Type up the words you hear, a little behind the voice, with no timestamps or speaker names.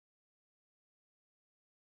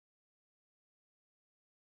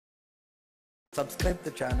Subscribe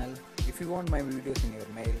the channel. If you want my videos in your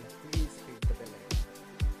mail, please hit the bell icon.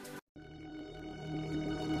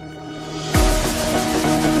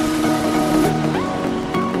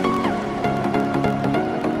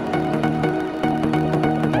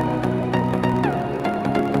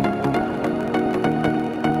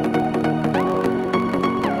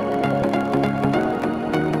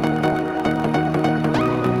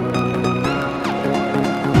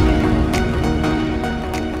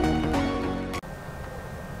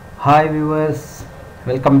 Hi viewers,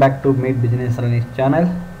 welcome back to Meet Business Analyst channel.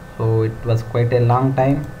 So it was quite a long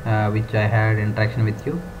time which I had interaction with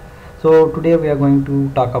you. So today we are going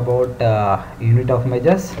to talk about unit of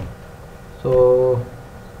measures. So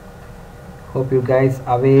hope you guys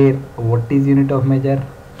aware what is unit of measure.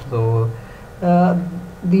 So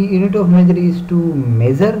the unit of measure is to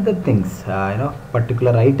measure the things,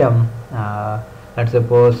 particular item. Let's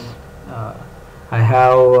suppose I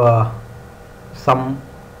have some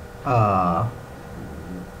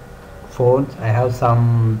phones, I have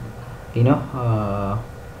some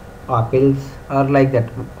apples or like that.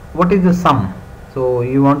 What is the sum? So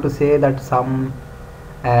you want to say that sum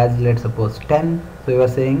as, let's suppose 10. So you are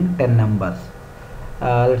saying 10 numbers.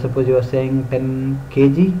 Let's suppose you are saying 10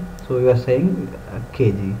 kg, so you are saying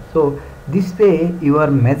kg. So this way you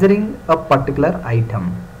are measuring a particular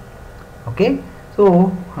item. Okay.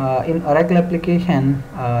 So in Oracle application,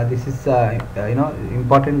 this is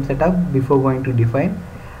important setup before going to define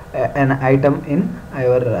an item in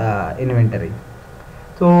our inventory.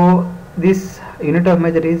 So this unit of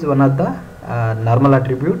measure is one of the normal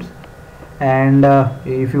attributes, and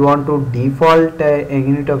if you want to default a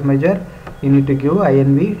unit of measure, you need to give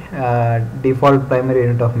INV default primary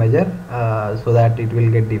unit of measure so that it will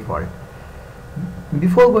get default.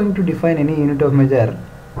 Before going to define any unit of measure,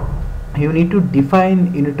 you need to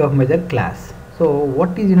define unit of measure class. So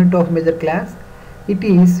what is unit of measure class? It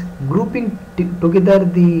is grouping together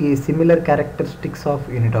the similar characteristics of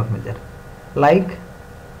unit of measure, like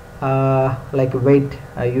weight.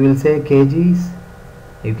 You will say kgs,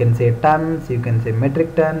 you can say tons, you can say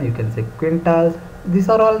metric ton, you can say quintals. These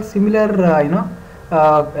are all similar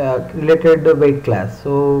related weight class.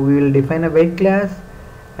 So we will define a weight class,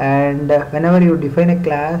 and whenever you define a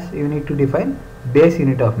class, you need to define base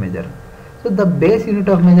unit of measure. So the base unit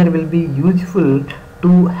of measure will be useful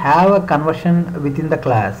to have a conversion within the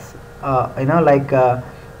class, the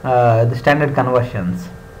standard conversions,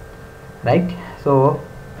 right? So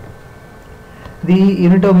the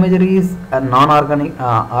unit of measure is a non-organic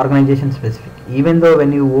organization specific. Even though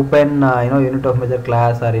when you open unit of measure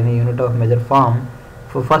class or any unit of measure form,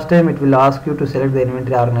 for first time it will ask you to select the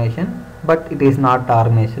inventory organization, but it is not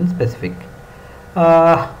organization specific.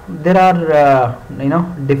 There are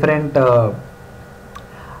different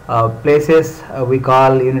places we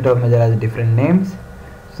call unit of measure as different names.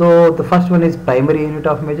 So the first one is primary unit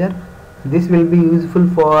of measure. This will be useful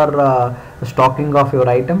for stocking of your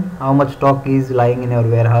item. How much stock is lying in your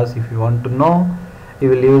warehouse, if you want to know, you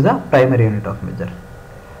will use a primary unit of measure.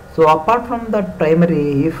 So apart from that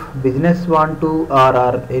primary, if business want to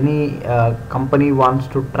or any company wants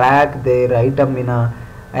to track their item in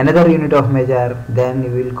another unit of measure, then you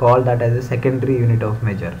will call that as a secondary unit of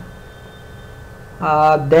measure.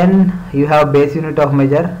 Then you have base unit of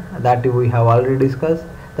measure that we have already discussed.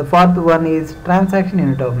 The fourth one is transaction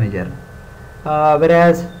unit of measure.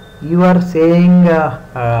 Whereas you are saying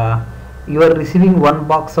you are receiving one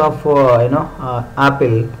box of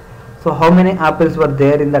apple. So how many apples were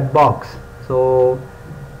there in that box? So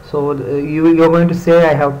you are going to say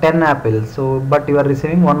I have 10 apples. So but you are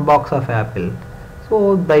receiving one box of apple.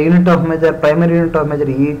 So the unit of measure, primary unit of measure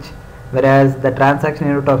each, whereas the transaction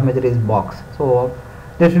unit of measure is box. So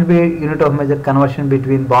there should be unit of measure conversion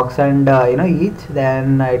between box and each.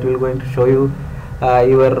 Then it will going to show you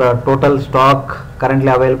your total stock currently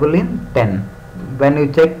available in 10. When you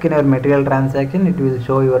check in your material transaction, it will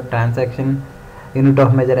show your transaction unit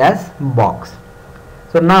of measure as box.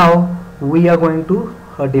 So now we are going to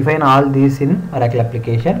define all these in Oracle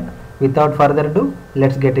application. Without further ado,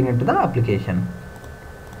 let's getting into the application.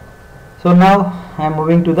 So now I am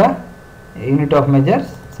moving to the unit of measures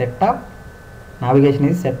setup. Navigation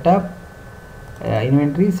is setup,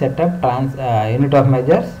 inventory, setup, unit of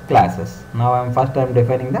measures, classes. Now I am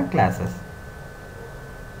defining the classes.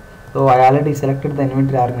 So I already selected the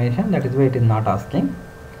inventory organization, that is why it is not asking.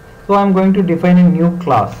 So I am going to define a new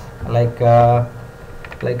class,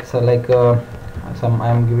 some I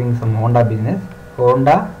am giving some Honda business,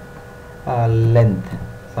 Honda length,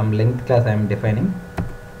 some length class I am defining.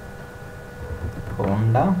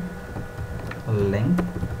 Honda length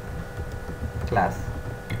class.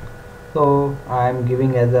 So I am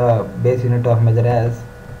giving as a base unit of measure as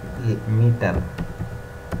meter,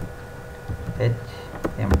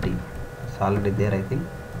 HMT. It's already there, I think.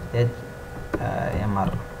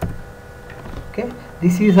 HMR. Okay,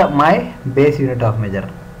 this is my base unit of measure.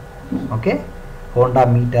 Okay, Honda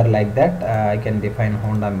meter, like that. I can define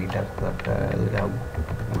Honda meter. That we have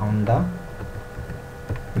Honda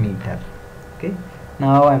meter. Okay,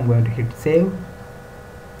 now I am going to hit save.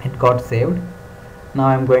 It got saved. Now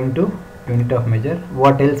I am going to unit of measure.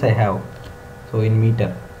 What else I have? So in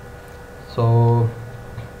meter, so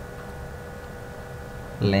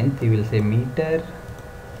length, you will say meter,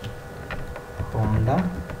 Honda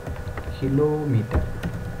kilometer,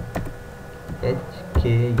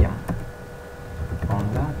 HKM,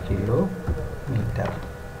 Honda kilometer.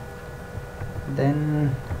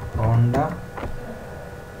 Then Honda,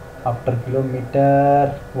 after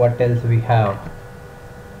kilometer, what else we have?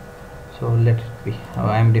 So let it be.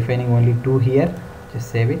 I am defining only 2 here.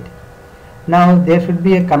 Just save it. Now there should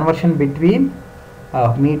be a conversion between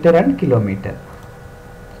meter and kilometer.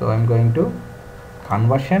 So I am going to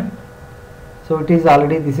conversion. So it is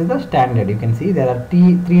already, this is the standard. You can see there are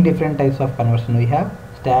 3 different types of conversion we have: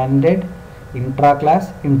 standard,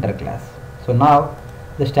 intra-class, inter-class. So now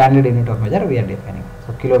the standard unit of measure we are defining.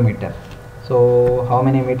 So kilometer. So how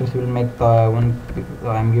many meters will make one?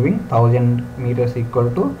 I am giving 1000 meters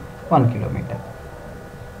equal to 1 kilometer.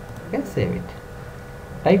 Okay, save it.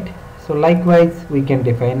 Right. So likewise we can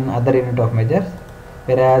define other unit of measures,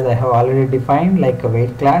 whereas I have already defined like a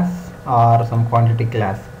weight class or some quantity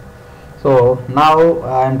class. So now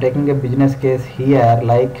I am taking a business case here,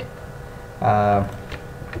 like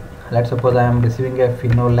let's suppose I am receiving a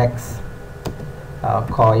Phenol-X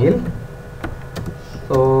coil.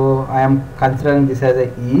 So I am considering this as a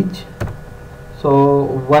each. So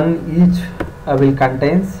one each will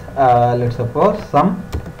contains let's suppose some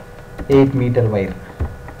 8 meter wire.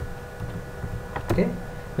 Okay,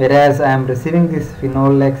 whereas I am receiving this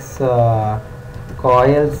Phenol-X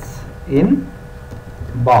coils in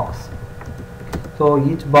box. So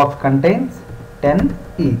each box contains 10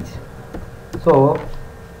 each. So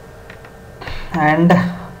and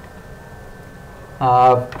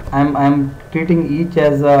I'm treating each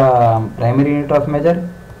as a primary unit of measure,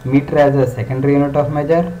 meter as a secondary unit of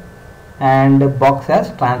measure, and box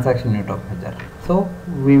as transaction unit of measure. So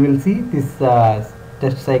we will see this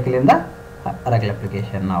test cycle in the regular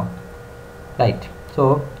application now. Right.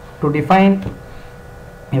 So to define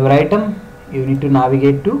your item, you need to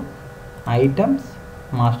navigate to items,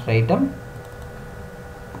 master item.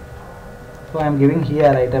 So I am giving here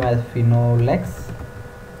item as Phenol-X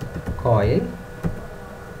coil,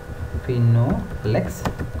 Phenol-X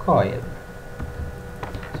coil.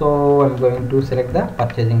 So I am going to select the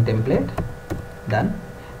purchasing template. Done.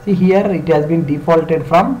 See here it has been defaulted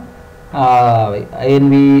from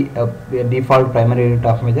INV default primary unit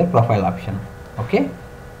of measure profile option. Okay,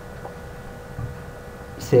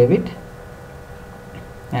 save it.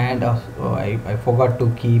 And also I forgot to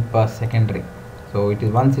keep secondary. So it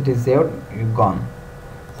is, once it is saved, it's gone.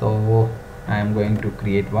 So I am going to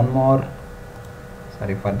create one more.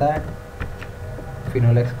 Sorry for that.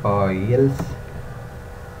 Phenol-X coils,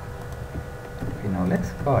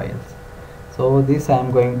 Phenol-X coils. So this I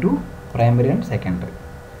am going to primary and secondary.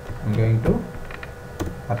 I am going to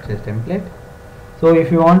purchase template. So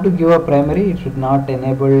if you want to give a primary, it should not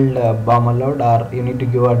enable BOM allowed, or you need to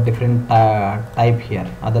give a different type here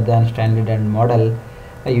other than standard and model.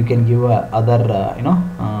 You can give other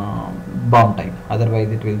BOM type,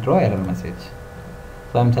 otherwise it will throw error message.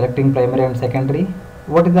 So I am selecting primary and secondary.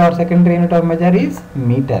 What is our secondary unit of measure? Is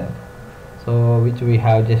meter. So which we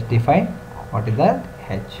have just defined. What is that?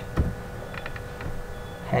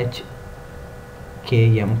 HKM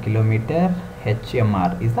kilometer,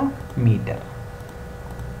 HMR is the meter.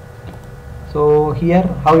 So here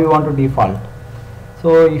how you want to default.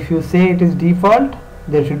 So if you say it is default,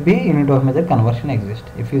 there should be unit of measure conversion exist.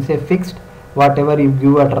 If you say fixed, whatever you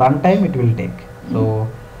give at runtime it will take. So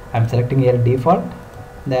I am selecting here default,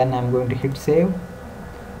 then I am going to hit save.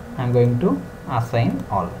 I am going to assign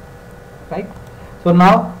all. Right. So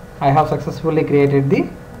now I have successfully created the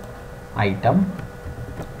item.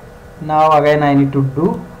 Now again I need to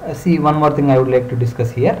do see one more thing I would like to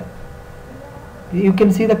discuss here. You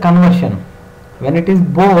can see the conversion. When it is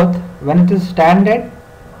both, when it is standard,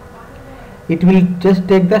 it will just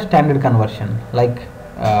take the standard conversion. Like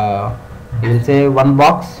you will say one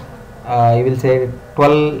box, you will say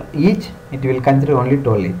 12 each, it will consider only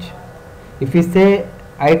 12 each. If you say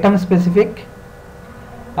item specific,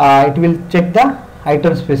 it will check the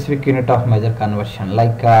item specific unit of measure conversion.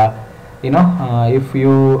 Like if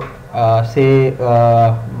you say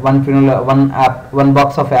one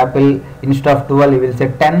box of apple, instead of 12 you will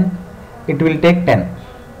say 10, it will take 10.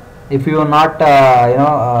 If you are not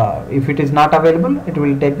if it is not available, it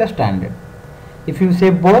will take the standard. If you say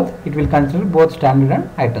both, it will consider both standard and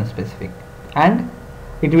item specific, and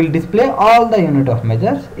it will display all the unit of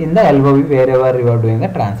measures in the LOB wherever you are doing the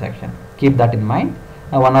transaction. Keep that in mind.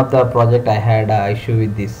 One of the project I had issue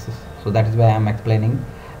with this, so that is why I am explaining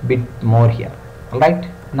bit more here. Alright,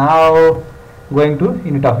 now going to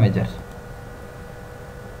unit of measures.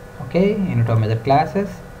 Okay, unit of measure classes.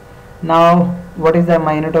 Now what is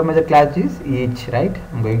my unit of measure class is each, right?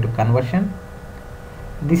 I'm going to conversion.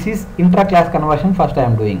 This is intra-class conversion first I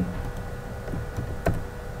am doing.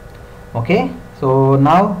 Okay, so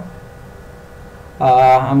now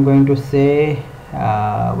I'm going to say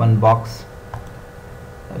one box.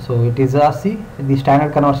 So it is see, the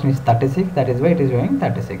standard conversion is 36, that is why it is showing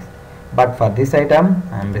 36. But for this item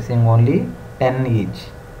I am receiving only 10 each.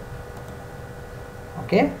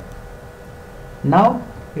 Okay, now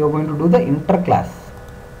you are going to do the inter-class.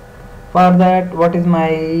 For that, what is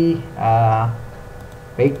my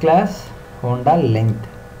weight class? Honda length.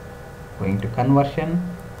 Going to conversion,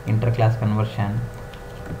 inter-class conversion,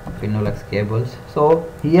 Finolux cables. So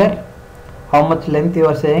here how much length you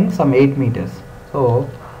are saying? Some 8 meters. So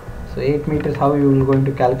 8 meters, how you will going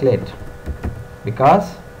to calculate?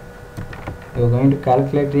 Because you are going to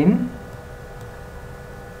calculate in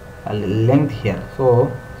length here. So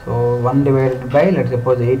 1 divided by, let's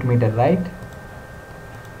suppose 8 meter, right?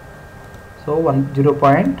 So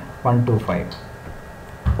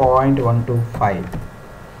 0.125.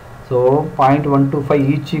 So 0.125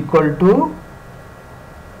 each equal to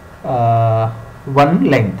 1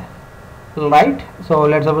 length, right? So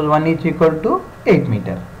let's suppose 1 each equal to 8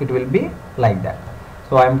 meter. It will be like that.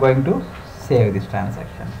 So I am going to save this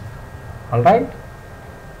transaction. Alright,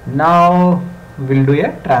 now we will do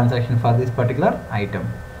a transaction for this particular item.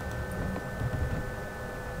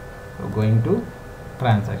 So going to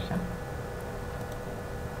transaction,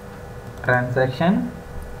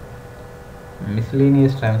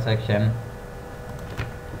 miscellaneous transaction,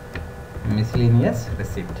 miscellaneous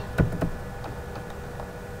receipt.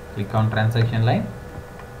 Click on transaction line,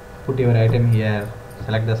 put your item here,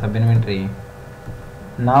 select the sub inventory.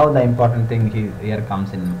 Now the important thing here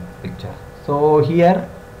comes in picture. So here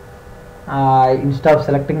instead of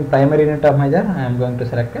selecting primary unit of measure, I am going to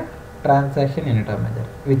select a transaction unit of measure,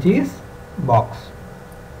 which is box.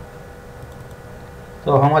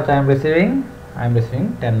 So how much I am receiving? I am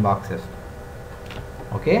receiving 10 boxes.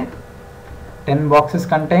 Okay, 10 boxes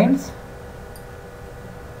contains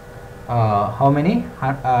how many?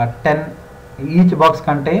 10. Each box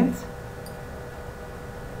contains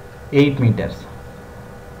 8 meters.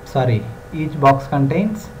 Sorry, each box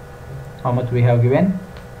contains, how much we have given?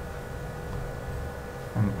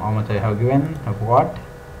 How much I have given? I forgot.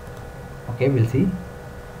 Okay, we'll see.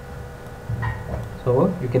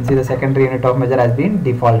 So you can see the secondary unit of measure has been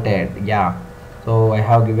defaulted. Yeah, so I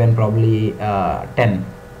have given probably 10.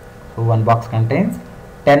 So one box contains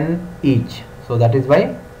 10 each. So that is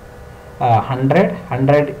why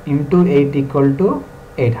 100 into 8 equal to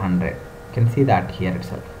 800. You can see that here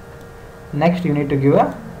itself. Next you need to give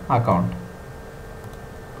a account.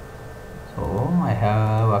 So I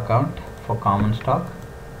have account for common stock.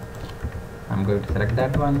 I'm going to select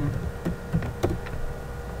that one.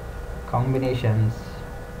 Combinations.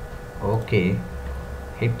 Okay,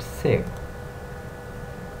 hit save.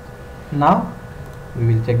 Now we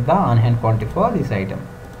will check the on hand quantity for this item.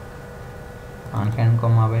 On hand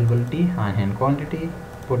comma availability, on hand quantity.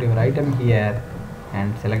 Put your item here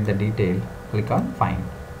and select the detail. Click on find.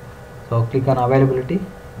 So click on availability.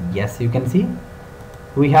 Yes, you can see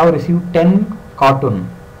we have received 10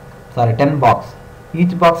 box.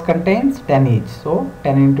 Each box contains 10 each. So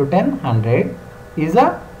 10 into 10, 100 is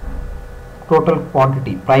a total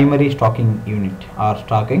quantity, primary stocking unit or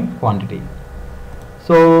stocking quantity.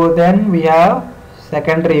 So then we have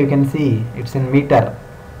secondary, you can see it's in meter.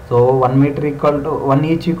 So 1 meter equal to 1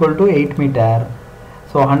 each equal to 8 meter.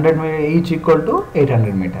 So 100 meter each equal to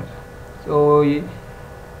 800 meter. So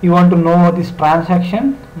you want to know this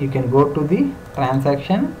transaction, you can go to the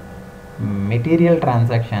transaction, material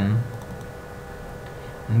transaction,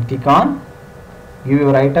 and click on give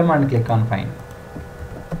your item and click on find.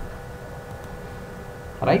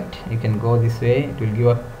 Right, you can go this way, it will give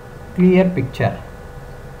a clear picture.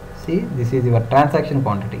 See, this is your transaction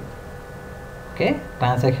quantity. Okay,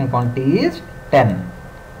 transaction quantity is 10.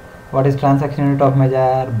 What is transaction unit of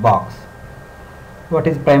measure? Box. What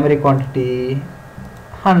is primary quantity?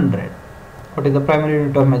 100. What is the primary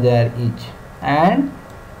unit of measure? Each. And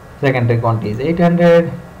secondary quantity is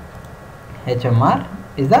 800. HMR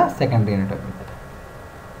is the secondary unit of measure.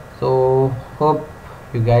 So hope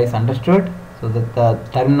you guys understood. So that the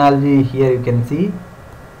terminology here you can see: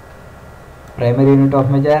 primary unit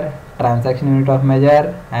of measure, transaction unit of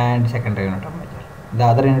measure, and secondary unit of measure. The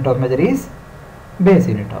other unit of measure is base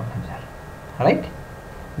unit of measure. Right?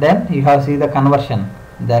 Then you have see the conversion,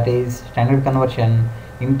 that is standard conversion,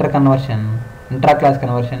 inter-conversion, intra-class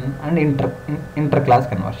conversion, and inter-class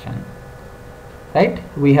conversion. Right?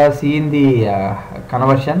 We have seen the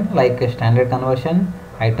conversion like standard conversion,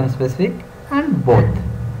 item specific, and both.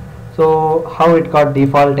 So how it got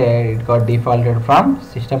defaulted? It got defaulted from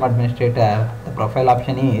system administrator. The profile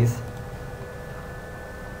option is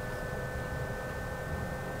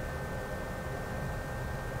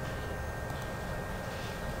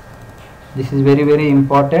this is very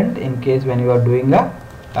important in case when you are doing a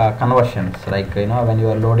conversions, like when you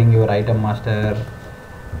are loading your item master.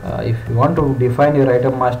 If you want to define your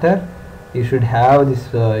item master, you should have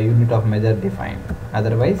this unit of measure defined,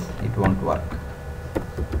 otherwise it won't work.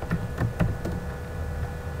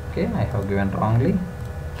 Okay, I have given wrongly.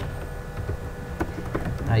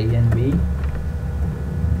 INV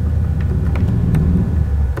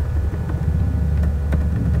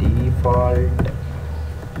default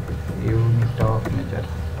unit of measure.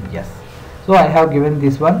 Yes, so I have given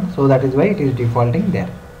this one, so that is why it is defaulting there.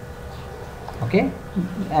 Okay,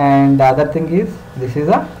 and the other thing is, this is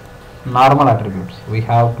a normal attributes. We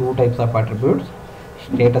have two types of attributes,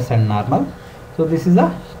 status and normal. So this is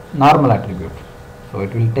a normal attribute, so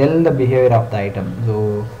it will tell the behavior of the item,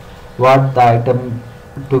 so what the item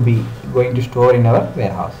to be going to store in our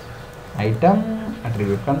warehouse. Item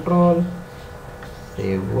attribute control,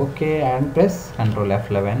 save OK, and press Ctrl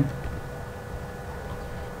F11.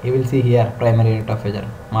 You will see here primary unit of measure,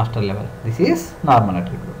 master level. This is normal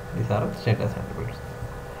attribute. These are status attributes.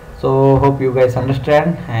 So hope you guys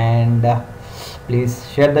understand, and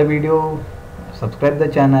please share the video, subscribe the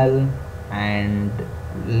channel, and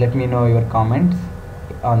let me know your comments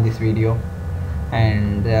on this video.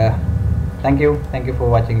 And thank you for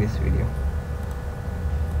watching this video.